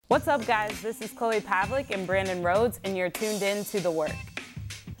What's up, guys? This is Chloe Pavlik and Brandon Rhodes, and you're tuned in to The Work.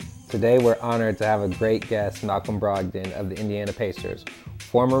 Today, we're honored to have a great guest, Malcolm Brogdon of the Indiana Pacers,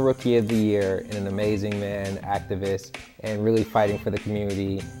 former Rookie of the Year and an amazing man, activist, and really fighting for the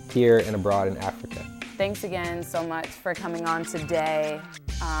community here and abroad in Africa. Thanks again so much for coming on today.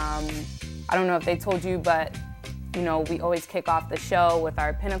 I don't know if they told you, but we always kick off the show with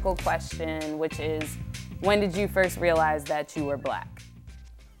our pinnacle question, which is, when did you first realize that you were Black?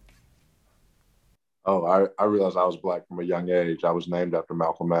 Oh, I realized I was Black from a young age. I was named after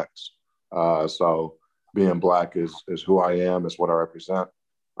Malcolm X. So being Black is who I am. It's what I represent.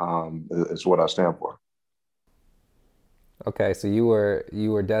 It's what I stand for. Okay, so you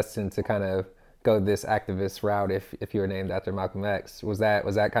were destined to kind of go this activist route if you were named after Malcolm X. Was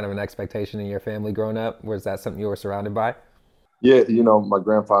that kind of an expectation in your family growing up? Was that something you were surrounded by? Yeah, my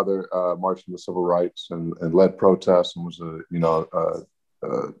grandfather marched in the civil rights and led protests and was a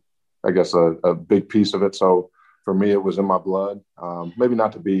big piece of it. So for me, it was in my blood. Maybe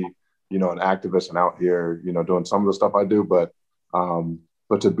not to be, an activist and out here, doing some of the stuff I do, but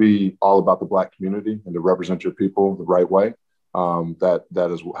to be all about the Black community and to represent your people the right way. That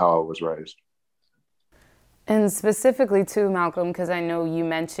is how I was raised. And specifically too, Malcolm, because I know you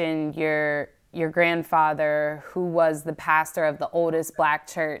mentioned your grandfather, who was the pastor of the oldest Black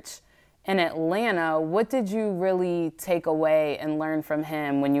church in Atlanta. What did you really take away and learn from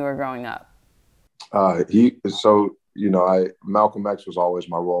him when you were growing up? Malcolm X was always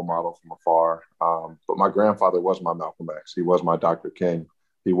my role model from afar. But my grandfather was my Malcolm X. He was my Dr. King.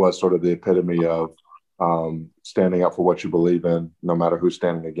 He was sort of the epitome of standing up for what you believe in, no matter who's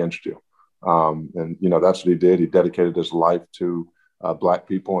standing against you. That's what he did. He dedicated his life to Black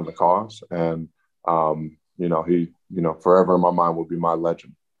people and the cause. And, forever in my mind will be my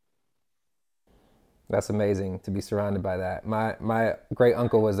legend. That's amazing to be surrounded by that. My great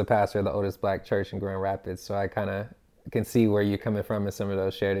uncle was the pastor of the oldest Black church in Grand Rapids, so I kind of can see where you're coming from in some of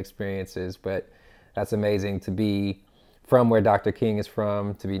those shared experiences. But that's amazing to be from where Dr. King is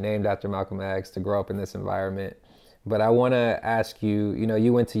from, to be named after Malcolm X, to grow up in this environment. But I want to ask you,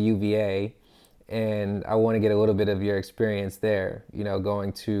 you went to UVA, and I want to get a little bit of your experience there,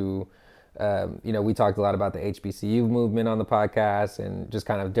 going to we talked a lot about the HBCU movement on the podcast and just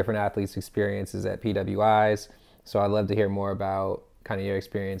kind of different athletes' experiences at PWIs. So I'd love to hear more about kind of your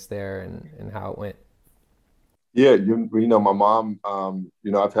experience there and how it went. Yeah, my mom,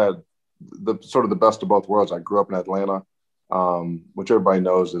 I've had the sort of the best of both worlds. I grew up in Atlanta, which everybody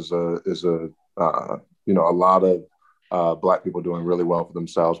knows is a lot of Black people doing really well for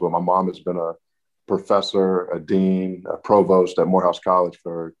themselves. But my mom has been a professor, a dean, a provost at Morehouse College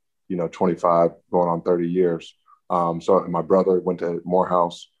for 25 going on 30 years. So my brother went to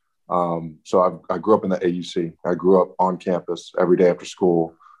Morehouse. So I grew up in the AUC. I grew up on campus every day after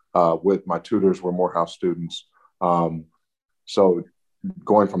school with my tutors were Morehouse students. So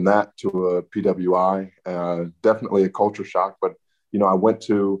going from that to a PWI, definitely a culture shock. But, I went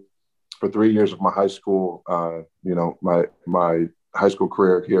for 3 years of my high school, my high school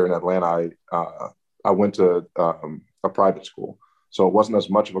career here in Atlanta, I went to a private school. So it wasn't as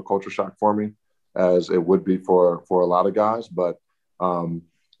much of a culture shock for me as it would be for a lot of guys, but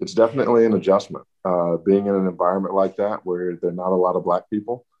it's definitely an adjustment. Being in an environment like that where there are not a lot of Black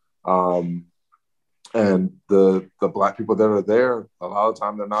people, and the Black people that are there, a lot of the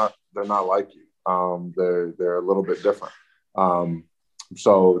time they're not like you. They're a little bit different.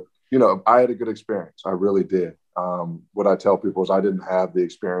 So I had a good experience. I really did. What I tell people is I didn't have the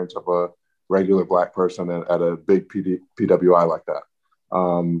experience of a regular Black person at a big PWI like that.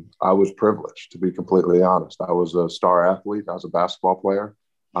 I was privileged, to be completely honest. I was a star athlete. I was a basketball player.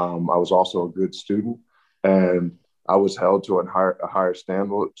 I was also a good student, and I was held to a higher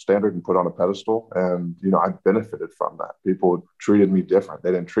standard and put on a pedestal. And, I benefited from that. People treated me different.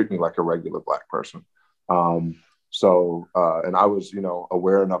 They didn't treat me like a regular Black person. And I was,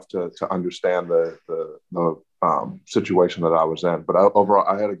 aware enough to understand the situation that I was in. But overall,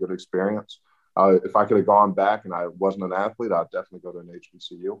 I had a good experience. If I could have gone back and I wasn't an athlete, I'd definitely go to an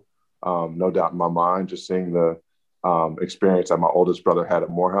HBCU. No doubt in my mind, just seeing the experience that my oldest brother had at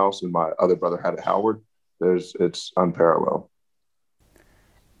Morehouse and my other brother had at Howard, it's unparalleled.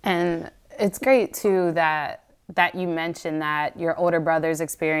 And it's great too that you mentioned that your older brother's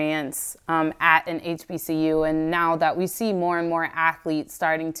experience at an HBCU, and now that we see more and more athletes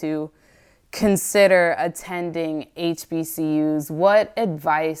starting to consider attending HBCUs, what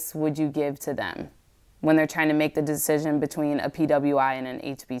advice would you give to them when they're trying to make the decision between a PWI and an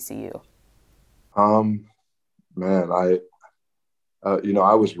HBCU? I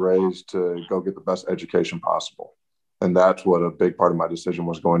was raised to go get the best education possible. And that's what a big part of my decision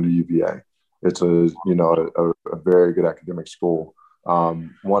was going to UVA. It's a very good academic school.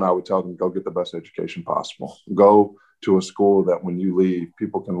 One, I would tell them, go get the best education possible. Go to a school that when you leave,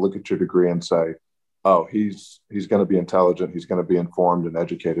 people can look at your degree and say, oh, he's going to be intelligent. He's going to be informed and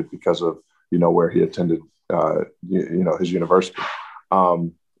educated because of, where he attended, his university.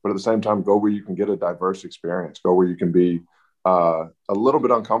 But at the same time, go where you can get a diverse experience. Go where you can be a little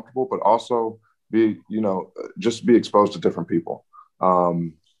bit uncomfortable, but also just be exposed to different people.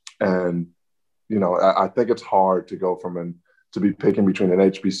 And I think it's hard to go to be picking between an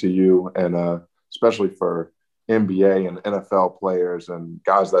HBCU and especially for NBA and NFL players and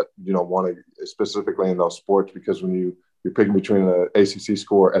guys that want to specifically in those sports, because when you're picking between an ACC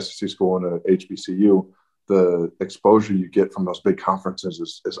school or SEC school and an HBCU, the exposure you get from those big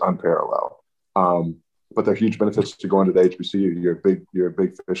conferences is unparalleled. But there are huge benefits to going to the HBCU. You're a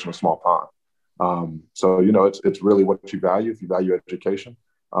big fish in a small pond. So it's really what you value. If you value education,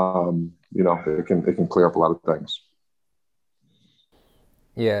 it can clear up a lot of things.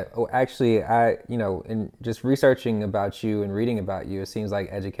 Yeah, well, actually, in just researching about you and reading about you, it seems like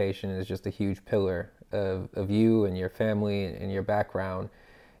education is just a huge pillar of you and your family and your background.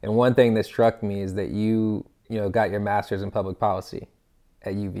 And one thing that struck me is that you got your master's in public policy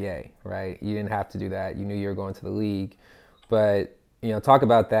at UVA, right? You didn't have to do that. You knew you were going to the league. But, talk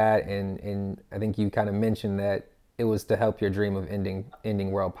about that. And I think you kind of mentioned that it was to help your dream of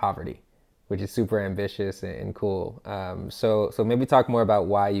ending world poverty, which is super ambitious and cool. So maybe talk more about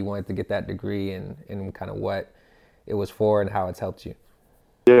why you wanted to get that degree and kind of what it was for and how it's helped you.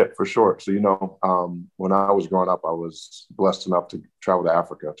 Yeah, for sure. So, when I was growing up, I was blessed enough to travel to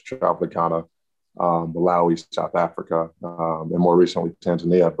Africa, to travel to Ghana, Malawi, South Africa, and more recently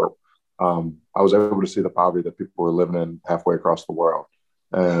Tanzania. But I was able to see the poverty that people were living in halfway across the world,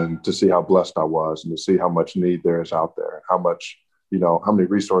 and to see how blessed I was, and to see how much need there is out there, and how many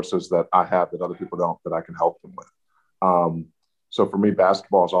resources that I have that other people don't, that I can help them with. So for me,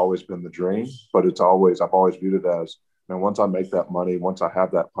 basketball has always been the dream, but I've always viewed it as, once I make that money, once I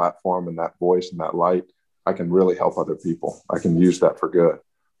have that platform and that voice and that light, I can really help other people. I can use that for good.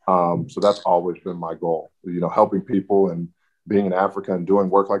 So that's always been my goal, helping people and being in Africa and doing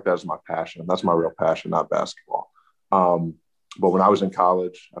work like that is my passion. That's my real passion, not basketball. But when I was in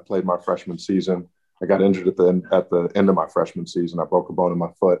college, I played my freshman season. I got injured at the end of my freshman season. I broke a bone in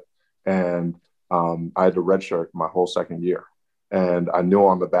my foot, and I had to redshirt my whole second year. And I knew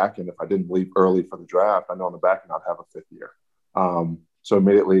on the back end, if I didn't leave early for the draft, I know on the back end I'd have a fifth year. So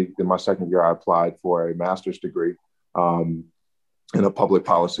immediately in my second year, I applied for a master's degree in a public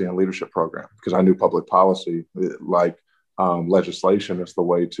policy and leadership program, because I knew public policy, like legislation, is the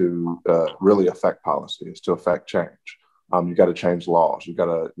way to really affect policy, is to affect change. You got to change laws. You got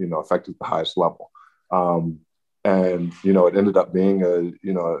to, affect at the highest level. And it ended up being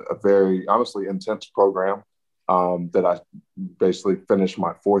a very honestly intense program that I basically finished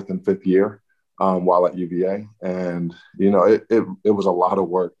my fourth and fifth year while at UVA. And, it was a lot of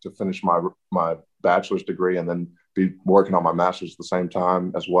work to finish my bachelor's degree and then be working on my master's at the same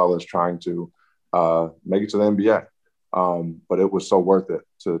time, as well as trying to make it to the NBA. But it was so worth it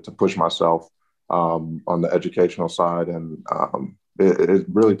to push myself on the educational side. And it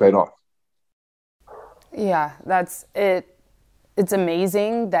really paid off. Yeah, that's it. It's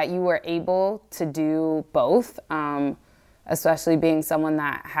amazing that you were able to do both, especially being someone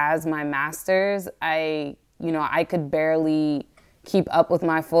that has my master's. I could barely keep up with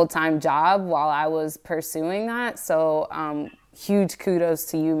my full-time job while I was pursuing that. So huge kudos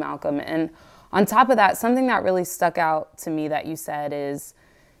to you, Malcolm. And on top of that, something that really stuck out to me that you said is,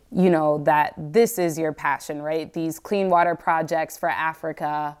 that this is your passion, right? These clean water projects for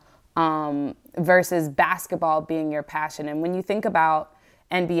Africa, versus basketball being your passion. And when you think about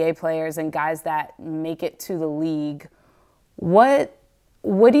NBA players and guys that make it to the league, what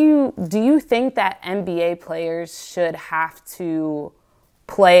do you think that NBA players should have to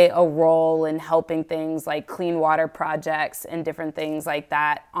play a role in helping things like clean water projects and different things like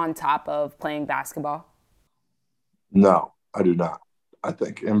that on top of playing basketball? No, I do not. I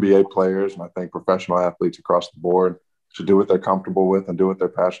think NBA players and I think professional athletes across the board should do what they're comfortable with and do what they're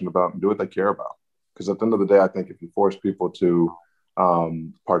passionate about and do what they care about. Because at the end of the day, I think if you force people to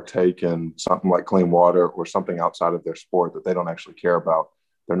partake in something like clean water or something outside of their sport that they don't actually care about,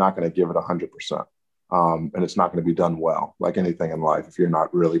 they're not going to give it 100%. And it's not going to be done well, like anything in life, if you're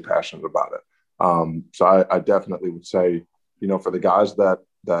not really passionate about it. So I definitely would say, for the guys that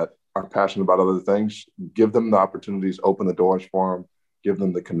are passionate about other things, give them the opportunities, open the doors for them, give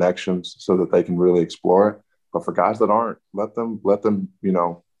them the connections so that they can really explore it. But for guys that aren't, let them,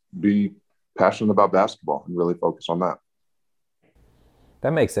 be passionate about basketball and really focus on that.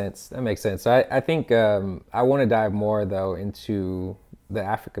 That makes sense. That makes sense. I think I want to dive more though into the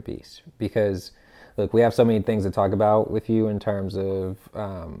Africa piece because look, we have so many things to talk about with you in terms of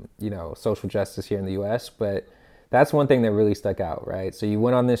social justice here in the U.S. But that's one thing that really stuck out, right? So you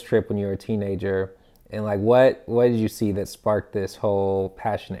went on this trip when you were a teenager, and like what did you see that sparked this whole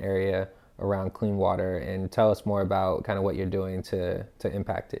passion area around clean water? And tell us more about kind of what you're doing to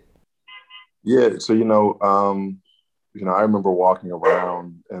impact it. Yeah, so I remember walking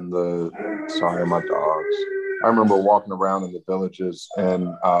around in the sorry, my dogs. I remember walking around in the villages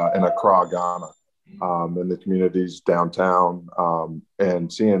in Accra, Ghana, in the communities downtown,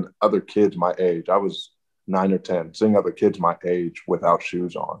 and seeing other kids my age. I was 9 or 10, seeing other kids my age without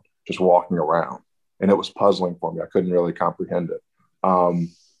shoes on, just walking around, and it was puzzling for me. I couldn't really comprehend it. And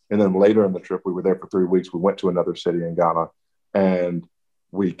then later in the trip, we were there for 3 weeks. We went to another city in Ghana, and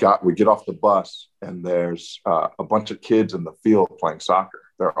we get off the bus, and there's a bunch of kids in the field playing soccer.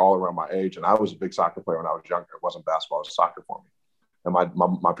 They're all around my age, and I was a big soccer player when I was younger. It wasn't basketball; it was soccer for me. And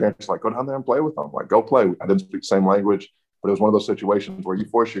my parents were like, go down there and play with them. I'm like, go play. I didn't speak the same language, but it was one of those situations where you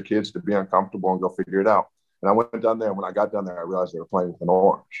force your kids to be uncomfortable and go figure it out. And I went down there, and when I got down there, I realized they were playing with an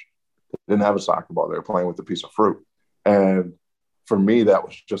orange. They didn't have a soccer ball; they were playing with a piece of fruit. And for me, that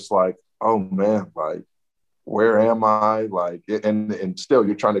was just like, oh man, like, where am I? Like, and still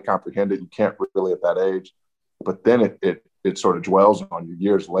you're trying to comprehend it. You can't really at that age, but then it sort of dwells on you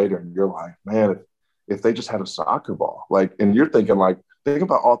years later, and you're like, man, if they just had a soccer ball, like, and you're thinking like, think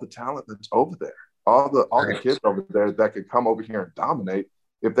about all the talent that's over there, all the kids over there that could come over here and dominate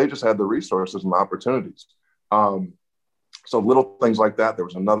if they just had the resources and the opportunities. So little things like that. There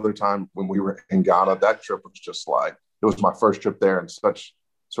was another time when we were in Ghana. That trip was just like, it was my first trip there, and such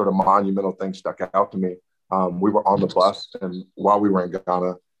sort of monumental things stuck out to me. We were on the bus, and while we were in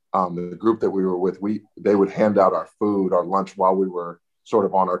Ghana, the group that we were with, they would hand out our food, our lunch, while we were sort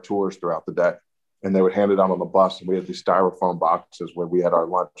of on our tours throughout the day. And they would hand it out on the bus, and we had these styrofoam boxes where we had our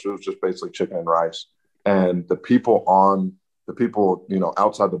lunch. It was just basically chicken and rice. And the people,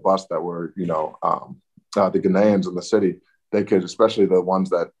 outside the bus that were, the Ghanaians in the city, they could, especially the ones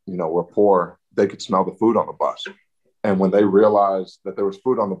that, were poor, they could smell the food on the bus. And when they realized that there was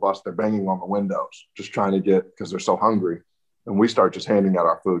food on the bus, they're banging on the windows, just trying to because they're so hungry. And we start just handing out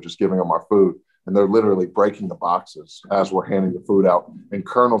our food, just giving them our food. And they're literally breaking the boxes as we're handing the food out. And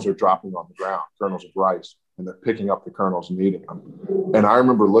kernels are dropping on the ground, kernels of rice, and they're picking up the kernels and eating them. And I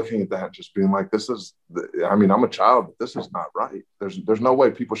remember looking at that and just being like, I'm a child, but this is not right. There's no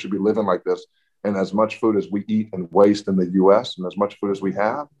way people should be living like this. And as much food as we eat and waste in the US, and as much food as we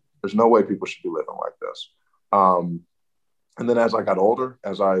have, there's no way people should be living like this. And then as I got older,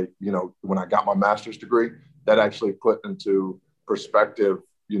 when I got my master's degree, that actually put into perspective,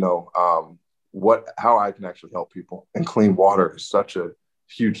 how I can actually help people. And clean water is such a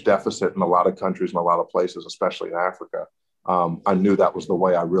huge deficit in a lot of countries and a lot of places, especially in Africa. I knew that was the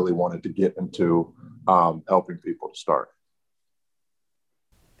way I really wanted to get into helping people to start.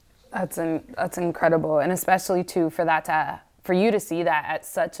 That's incredible, and especially too for you to see that at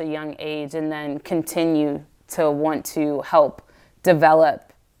such a young age, and then continue to want to help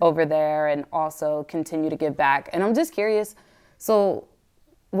develop over there and also continue to give back. And I'm just curious, so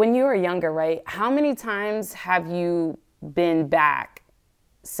when you were younger, right, how many times have you been back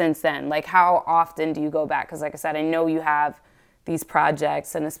since then? Like, how often do you go back? Because like I said, I know you have these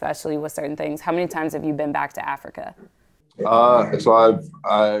projects, and especially with certain things. How many times have you been back to Africa? So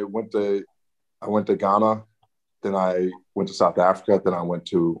I went to Ghana, then I went to South Africa, then I went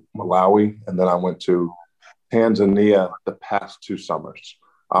to Malawi, and then I went to Tanzania the past 2 summers.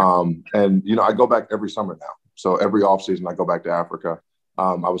 And, I go back every summer now. So every off season, I go back to Africa.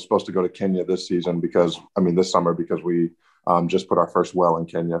 I was supposed to go to Kenya this summer because we just put our first well in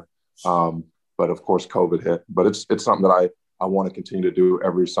Kenya. But of course, COVID hit. But it's something that I want to continue to do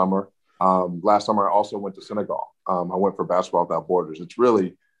every summer. Last summer, I also went to Senegal. I went for Basketball Without Borders. It's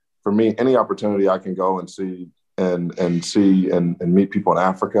really, for me, any opportunity I can go and see and meet people in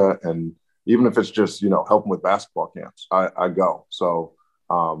Africa, and even if it's just, helping with basketball camps, I go. So,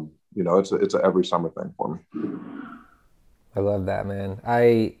 it's a every summer thing for me. I love that, man.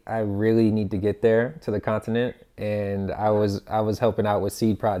 I really need to get there to the continent, and I was helping out with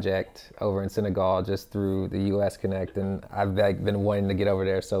Seed Project over in Senegal just through the US Connect, and I've been wanting to get over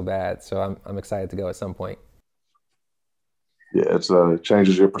there so bad. So I'm excited to go at some point. Yeah, it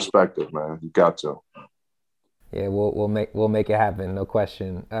changes your perspective, man. You got to. Yeah, we'll make it happen, no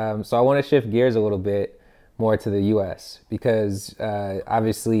question. So I want to shift gears a little bit more to the U.S. because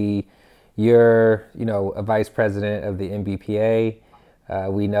obviously you're a vice president of the NBPA.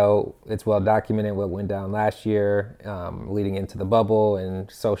 We know it's well documented what went down last year, leading into the bubble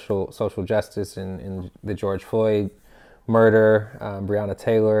and social justice and the George Floyd murder, Breonna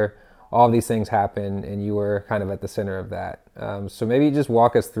Taylor. All these things happened, and you were kind of at the center of that. So maybe just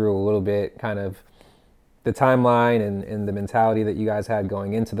walk us through a little bit, kind of the timeline and the mentality that you guys had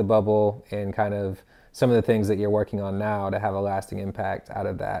going into the bubble, and kind of some of the things that you're working on now to have a lasting impact out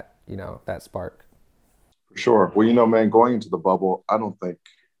of that, that spark. For sure. Well, man, going into the bubble, I don't think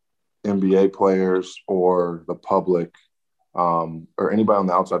NBA players or the public or anybody on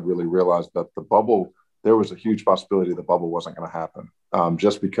the outside really realized that the bubble, there was a huge possibility the bubble wasn't going to happen,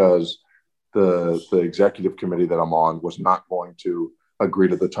 just because the executive committee that I'm on was not going to agree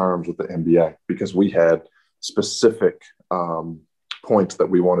to the terms with the NBA, because we had specific points that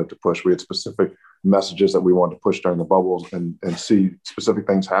we wanted to push. We had specific messages that we wanted to push during the bubbles and see specific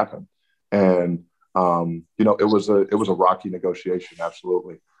things happen. And, it was a rocky negotiation,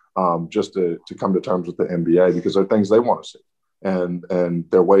 absolutely, just to come to terms with the NBA, because there are things they want to see. And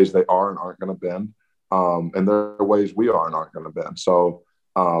there are ways they are and aren't going to bend. And there are ways we are and aren't going to bend. So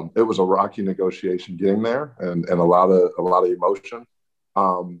it was a rocky negotiation getting there, and a lot of emotion.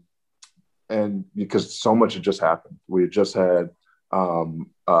 And because so much had just happened. We had just had Breonna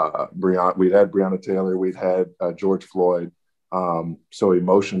Taylor, we'd had George Floyd. So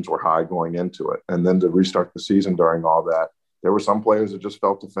emotions were high going into it. And then to restart the season during all that, there were some players that just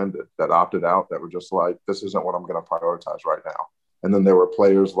felt offended, that opted out, that were just like, this isn't what I'm going to prioritize right now. And then there were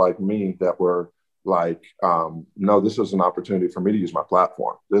players like me that were like, no, this is an opportunity for me to use my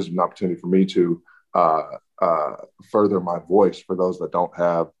platform. This is an opportunity for me to further my voice for those that don't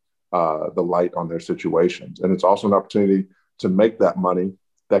have the light on their situations. And it's also an opportunity to make that money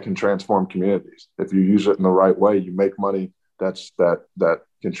that can transform communities. If you use it in the right way, you make money that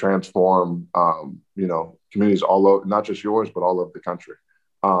can transform, communities all over, not just yours, but all over the country.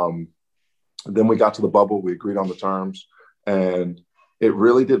 Then we got to the bubble, we agreed on the terms, and it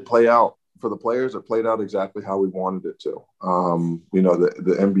really did play out for the players. It played out exactly how we wanted it to.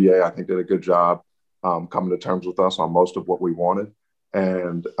 The NBA, I think, did a good job coming to terms with us on most of what we wanted.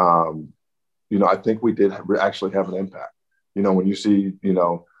 And, I think we did actually have an impact. When you see,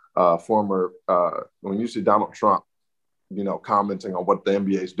 when you see Donald Trump, commenting on what the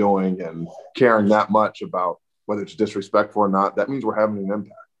NBA is doing and caring that much about whether it's disrespectful or not, that means we're having an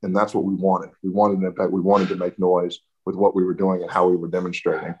impact. And that's what we wanted. We wanted an impact. We wanted to make noise with what we were doing and how we were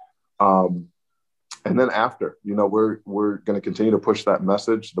demonstrating. And then after, we're going to continue to push that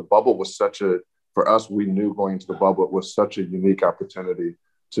message. The bubble was for us, we knew going into the bubble, it was such a unique opportunity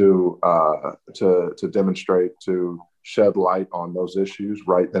to demonstrate, to shed light on those issues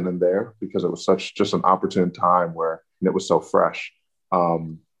right then and there, because it was just an opportune time where it was so fresh.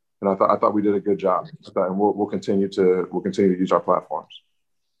 And I thought we did a good job, and we'll continue to use our platforms.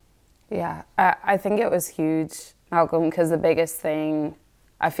 Yeah, I think it was huge, Malcolm, because the biggest thing,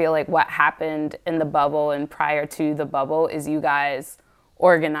 I feel like what happened in the bubble and prior to the bubble is you guys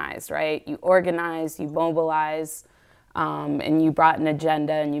organized, right? You organized, you mobilized, and you brought an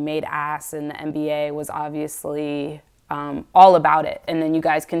agenda and you made asks, and the NBA was obviously all about it. And then you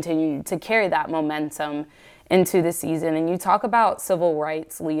guys continued to carry that momentum into the season. And you talk about civil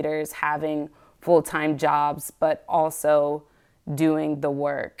rights leaders having full-time jobs, but also doing the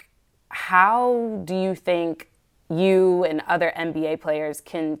work. How do you think you and other NBA players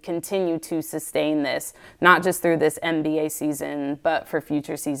can continue to sustain this, not just through this NBA season, but for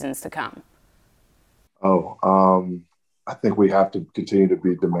future seasons to come? I think we have to continue to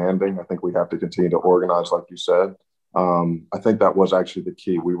be demanding. I think we have to continue to organize, like you said. I think that was actually the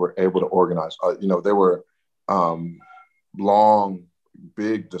key. We were able to organize. There were long,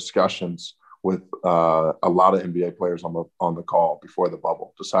 big discussions with a lot of NBA players on the call before the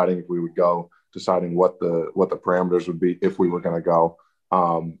bubble, deciding if we would go, deciding what the parameters would be if we were going to go.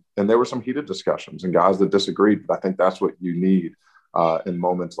 And there were some heated discussions and guys that disagreed, but I think that's what you need in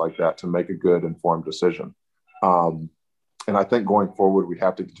moments like that to make a good informed decision. And I think going forward, we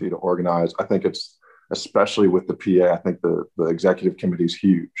have to continue to organize. I think it's, especially with the PA, I think the executive committee is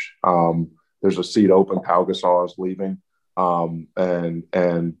huge. There's a seat open. Pau Gasol is leaving. And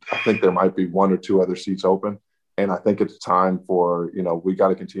I think there might be one or two other seats open. And I think it's time for, we got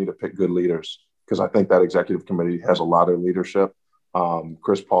to continue to pick good leaders, because I think that executive committee has a lot of leadership.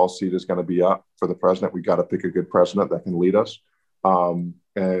 Chris Paul's seat is going to be up for the president. We got to pick a good president that can lead us. And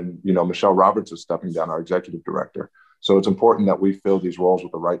Michelle Roberts is stepping down, our executive director. So it's important that we fill these roles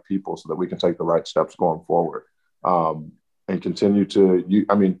with the right people so that we can take the right steps going forward, and continue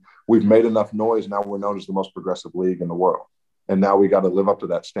we've made enough noise. Now we're known as the most progressive league in the world. And now we got to live up to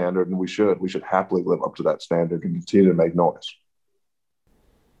that standard, and we should happily live up to that standard and continue to make noise.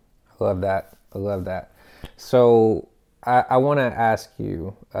 Love that. I love that. So I want to ask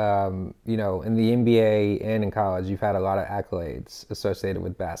you, you know, in the NBA and in college, you've had a lot of accolades associated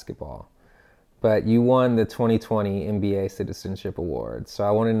with basketball, but you won the 2020 NBA Citizenship Award. So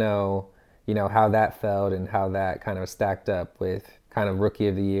I want to know, you know, how that felt and how that kind of stacked up with kind of Rookie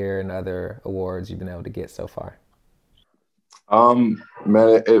of the Year and other awards you've been able to get so far.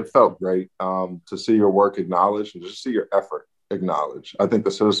 Man, it felt great to see your work acknowledged and just see your effort acknowledged. I think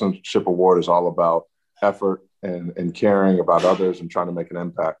the Citizenship Award is all about effort and caring about others and trying to make an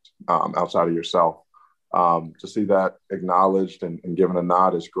impact outside of yourself. To see that acknowledged and given a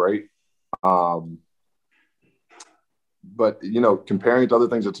nod is great. But, you know, comparing to other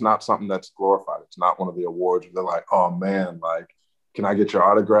things, it's not something that's glorified. It's not one of the awards where they're like, oh, man, like, can I get your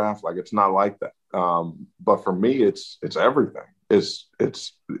autograph? Like, it's not like that. But for me, it's everything. It's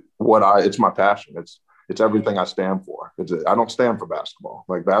my passion. It's everything I stand for. I don't stand for basketball.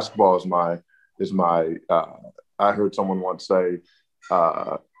 Like, basketball is my I heard someone once say,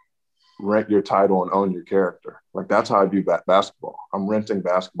 rent your title and own your character. Like, that's how I view basketball. I'm renting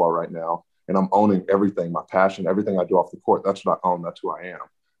basketball right now, and I'm owning everything, my passion, everything I do off the court. That's what I own. That's who I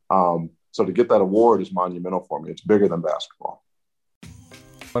am. So to get that award is monumental for me. It's bigger than basketball.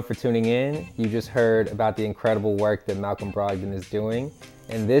 Thanks for tuning in. You just heard about the incredible work that Malcolm Brogdon is doing.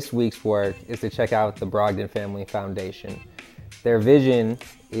 And this week's work is to check out the Brogdon Family Foundation. Their vision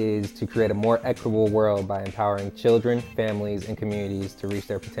is to create a more equitable world by empowering children, families, and communities to reach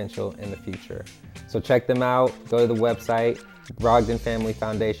their potential in the future. So check them out. Go to the website,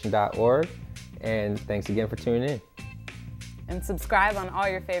 brogdonfamilyfoundation.org. And thanks again for tuning in. And subscribe on all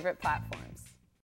your favorite platforms.